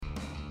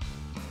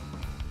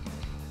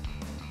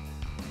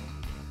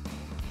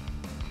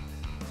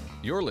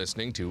You're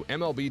listening to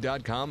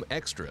MLB.com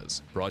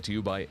Extras, brought to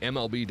you by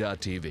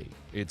MLB.tv.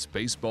 It's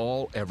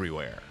baseball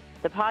everywhere.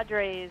 The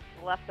Padres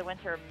left the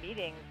winter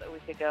meetings a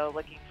week ago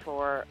looking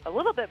for a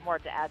little bit more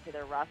to add to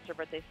their roster,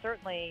 but they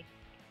certainly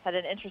had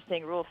an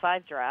interesting Rule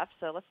 5 draft.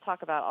 So let's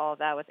talk about all of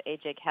that with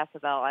A.J.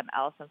 Cassavell. I'm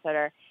Alyson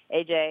Footer.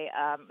 A.J.,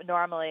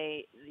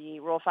 normally the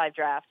Rule 5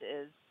 draft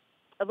is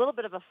a little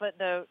bit of a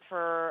footnote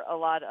for a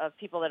lot of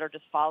people that are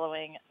just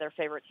following their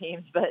favorite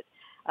teams, but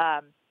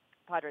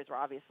Padres were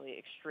obviously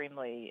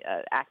extremely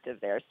active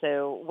there.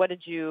 So what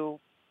did you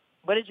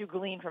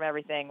glean from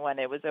everything when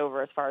it was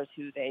over as far as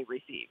who they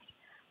received?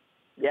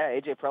 Yeah,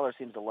 A.J. Preller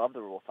seems to love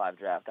the Rule 5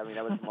 draft. I mean,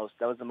 that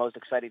was the most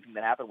exciting thing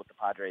that happened with the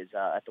Padres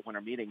at the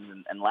winter meetings,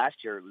 and last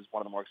year it was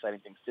one of the more exciting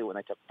things too when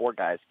they took 4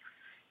 guys.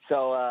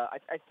 So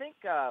I think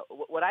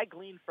what I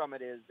gleaned from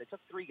it is they took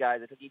 3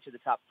 guys. They took each of the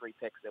top 3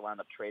 picks. They wound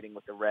up trading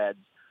with the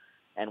Reds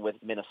and with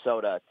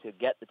Minnesota to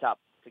get the top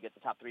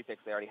 3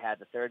 picks. They already had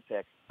the 3rd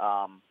pick.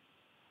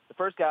 The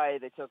first guy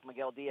they took,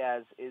 Miguel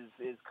Diaz, is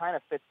kind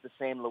of fits the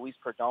same Luis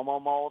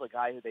Perdomo mold, a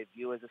guy who they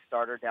view as a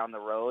starter down the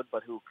road,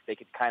 but who they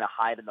could kind of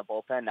hide in the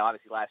bullpen. Now,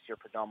 obviously, last year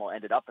Perdomo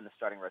ended up in the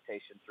starting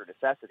rotation through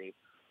necessity,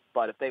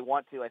 but if they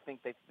want to, I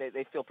think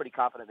they feel pretty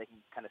confident they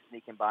can kind of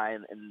sneak him by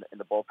in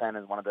the bullpen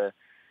as one of the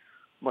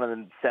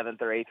 7th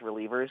or 8th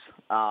relievers.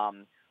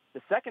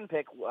 The second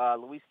pick,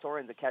 Luis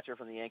Torrens, the catcher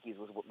from the Yankees,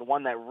 was the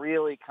one that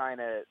really kind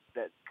of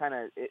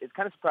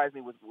surprised me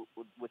with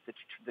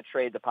the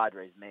trade the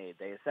Padres made.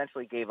 They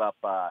essentially gave up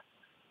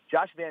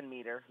Josh Van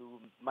Meter, who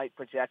might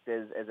project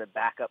as a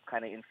backup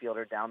kind of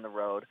infielder down the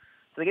road.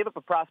 So they gave up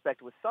a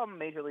prospect with some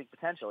major league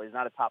potential. He's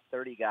not a top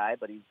 30 guy,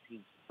 but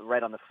he's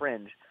right on the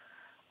fringe,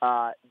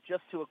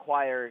 just to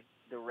acquire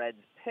the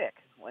Reds pick.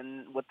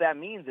 And what that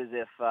means is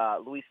if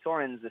Luis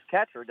Torrens, this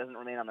catcher, doesn't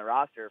remain on the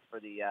roster for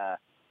the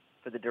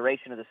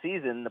duration of the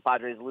season, the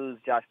Padres lose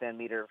Josh Van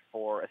Meter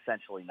for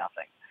essentially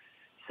nothing.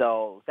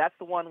 So that's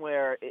the one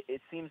where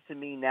it seems to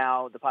me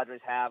now the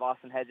Padres have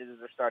Austin Hedges as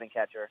their starting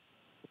catcher.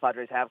 The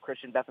Padres have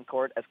Christian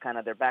Bethancourt as kind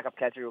of their backup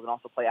catcher who can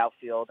also play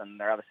outfield, and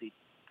they're obviously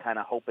kind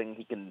of hoping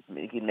he can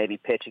maybe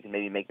pitch, he can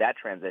maybe make that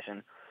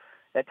transition.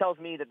 That tells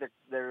me that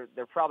they're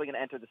probably going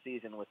to enter the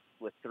season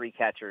with 3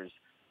 catchers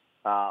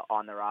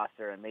on the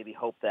roster, and maybe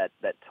hope that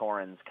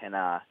Torrens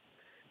can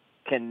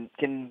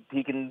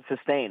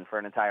sustain for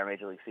an entire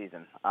major league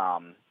season.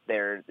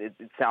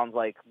 It sounds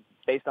like,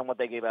 based on what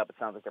they gave up, it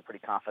sounds like they're pretty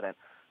confident.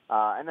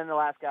 And then the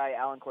last guy,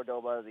 Alan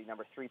Cordoba, the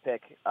number 3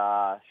 pick,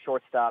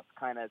 shortstop,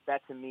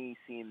 that to me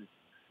seems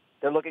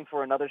they're looking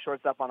for another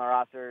shortstop on the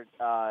roster.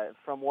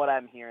 From what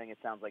I'm hearing, it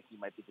sounds like he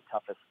might be the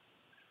toughest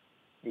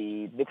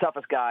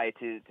guy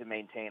to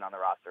maintain on the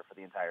roster for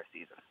the entire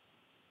season.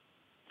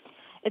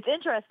 It's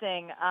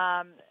interesting.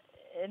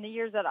 In the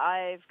years that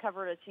I've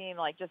covered a team,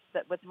 like just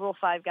that with Rule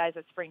 5 guys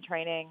at spring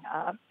training,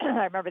 I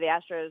remember the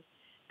Astros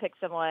picked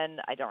someone,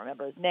 I don't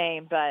remember his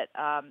name, but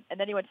and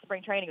then he went to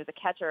spring training, he was a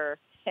catcher,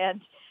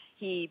 and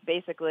he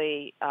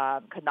basically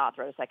could not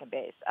throw to second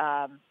base.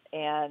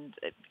 And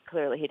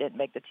clearly he didn't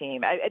make the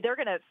team. They're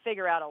going to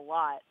figure out a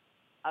lot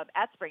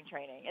at spring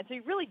training. And so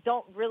you really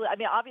don't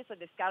obviously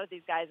they've scouted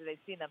these guys and they've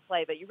seen them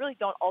play, but you really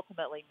don't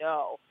ultimately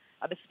know,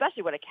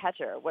 especially what a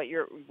catcher, what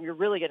you're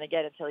really going to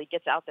get until he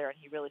gets out there and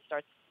he really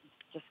starts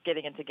just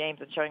getting into games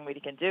and showing what he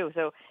can do.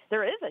 So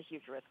there is a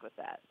huge risk with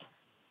that.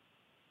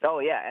 Oh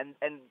yeah,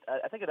 and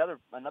I think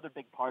another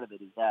big part of it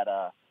is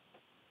that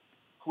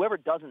whoever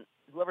doesn't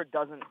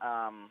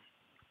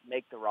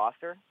make the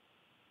roster,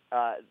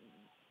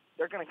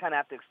 they're going to kind of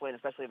have to explain,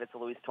 especially if it's a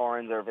Luis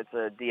Torrens or if it's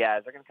a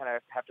Diaz. They're going to kind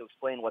of have to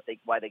explain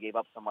why they gave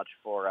up so much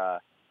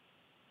for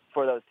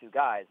those 2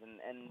 guys, and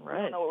right.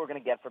 We don't know what we're going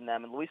to get from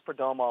them. And Luis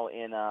Perdomo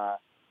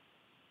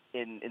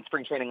in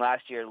spring training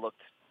last year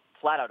looked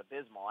flat out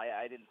abysmal.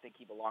 I didn't think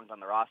he belonged on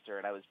the roster,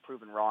 and I was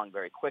proven wrong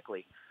very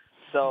quickly.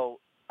 So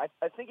I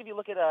think if you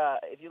look at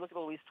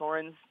Luis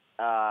Torrens,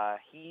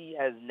 he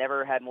has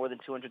never had more than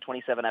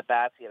 227 at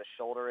bats. He had a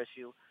shoulder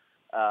issue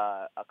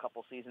a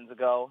couple seasons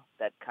ago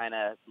that kind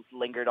of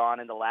lingered on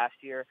into last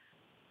year.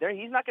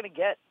 He's not going to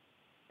get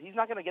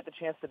the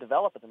chance to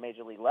develop at the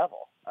major league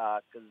level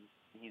because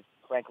he's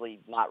frankly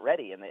not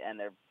ready, and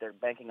they're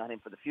banking on him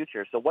for the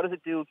future. So what does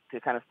it do to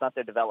kind of stunt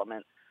their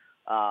development?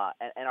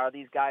 And are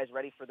these guys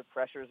ready for the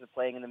pressures of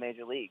playing in the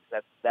major leagues?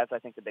 That's I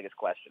think the biggest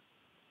question.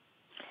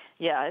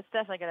 Yeah, it's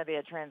definitely going to be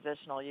a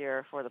transitional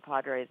year for the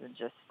Padres, and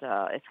just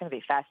it's going to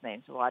be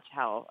fascinating to watch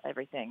how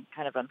everything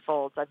kind of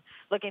unfolds. I'm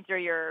looking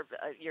through your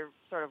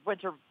sort of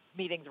winter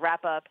meetings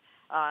wrap up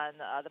on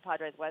the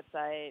Padres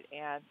website,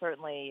 and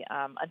certainly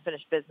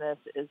unfinished business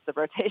is the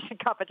rotation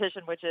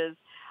competition, which is,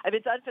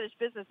 it's unfinished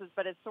businesses,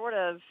 but it's sort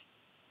of,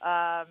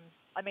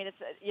 it's,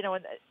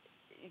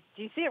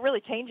 do you see it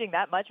really changing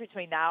that much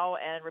between now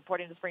and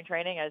reporting to spring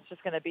training? And it's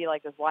just going to be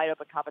like this wide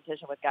open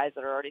competition with guys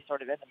that are already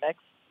sort of in the mix?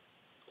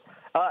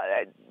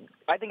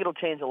 I think it'll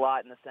change a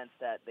lot in the sense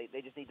that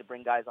they just need to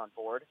bring guys on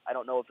board. I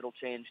don't know if it'll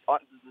change.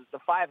 The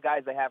 5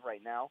 guys they have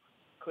right now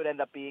could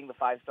end up being the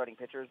 5 starting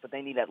pitchers, but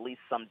they need at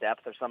least some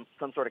depth or some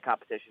sort of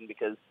competition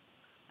because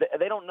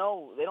they don't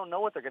know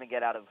what they're going to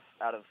get out of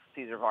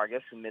Cesar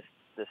Vargas, who missed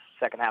this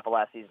second half of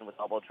last season with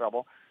elbow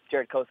trouble.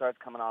 Jared Cosart's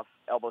coming off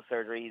elbow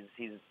surgery.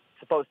 He's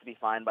supposed to be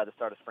fine by the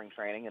start of spring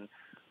training. And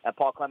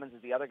Paul Clemens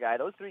is the other guy.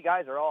 Those three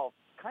guys are all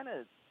kind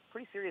of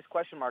pretty serious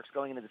question marks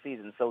going into the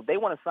season. So they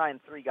want to sign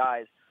three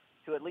guys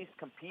to at least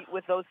compete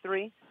with those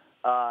three.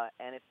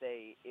 And if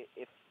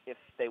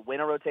they win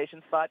a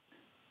rotation spot,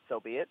 so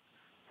be it.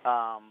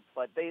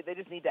 But they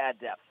just need to add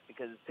depth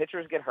because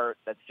pitchers get hurt.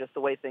 That's just the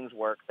way things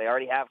work. They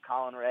already have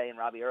Colin Ray and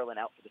Robbie Erlin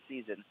out for the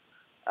season.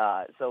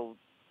 So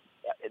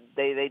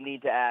they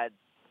need to add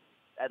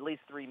at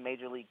least three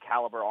major league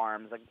caliber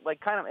arms,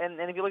 like kind of. And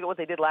if you look at what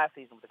they did last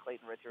season with the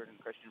Clayton Richard and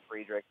Christian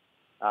Friedrich,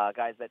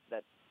 guys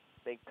that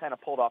they kind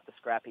of pulled off the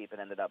scrap heap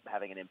and ended up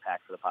having an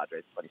impact for the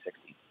Padres in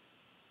 2016.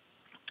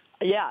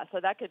 Yeah, so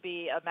that could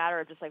be a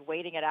matter of just like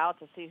waiting it out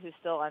to see who's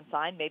still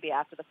unsigned, maybe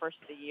after the first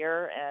of the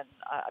year. And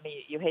I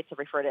mean, you hate to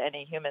refer to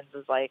any humans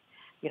as like,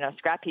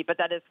 scrap heap, but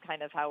that is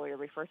kind of how we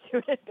refer to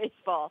it in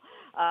baseball.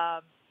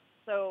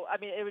 So, I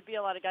mean, it would be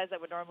a lot of guys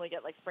that would normally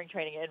get like spring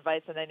training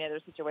invites in any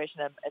other situation,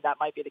 and that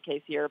might be the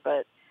case here,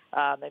 but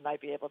they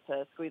might be able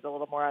to squeeze a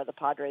little more out of the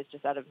Padres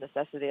just out of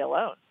necessity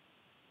alone.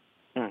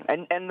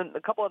 And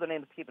a couple other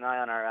names to keep an eye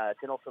on are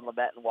Dinelson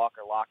Lamet and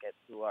Walker Lockett,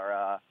 who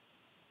are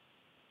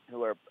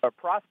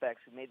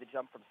prospects who made the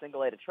jump from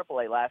single A to triple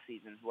A last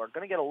season, who are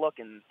going to get a look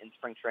in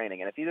spring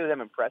training. And if either of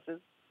them impresses,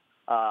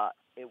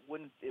 it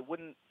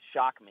wouldn't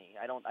shock me.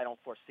 I don't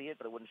foresee it,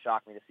 but it wouldn't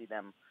shock me to see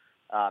them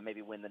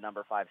maybe win the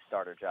number 5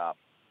 starter job.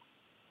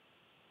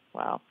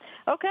 Wow.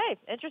 Okay.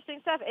 Interesting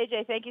stuff.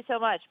 AJ, thank you so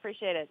much.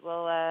 Appreciate it.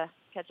 We'll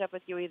catch up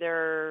with you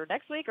either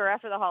next week or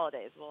after the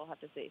holidays. We'll have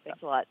to see.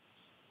 Thanks a lot.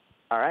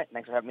 All right.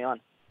 Thanks for having me on.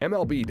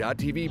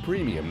 MLB.tv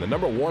Premium, the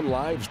 #1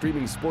 live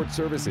streaming sports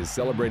service, is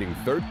celebrating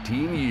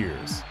 13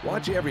 years.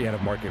 Watch every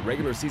out-of-market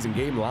regular season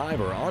game live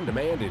or on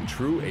demand in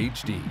true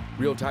HD.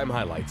 Real-time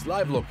highlights,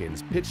 live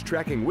look-ins, pitch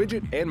tracking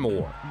widget, and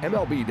more.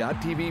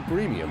 MLB.tv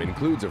Premium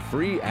includes a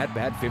free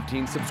At-Bat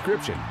 15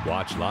 subscription.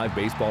 Watch live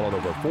baseball on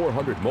over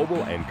 400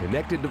 mobile and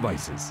connected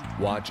devices.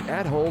 Watch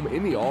at home,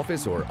 in the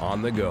office, or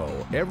on the go,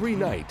 every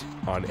night,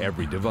 on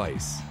every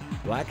device.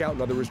 Blackout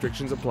and other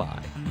restrictions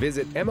apply.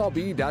 Visit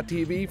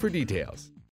MLB.tv for details.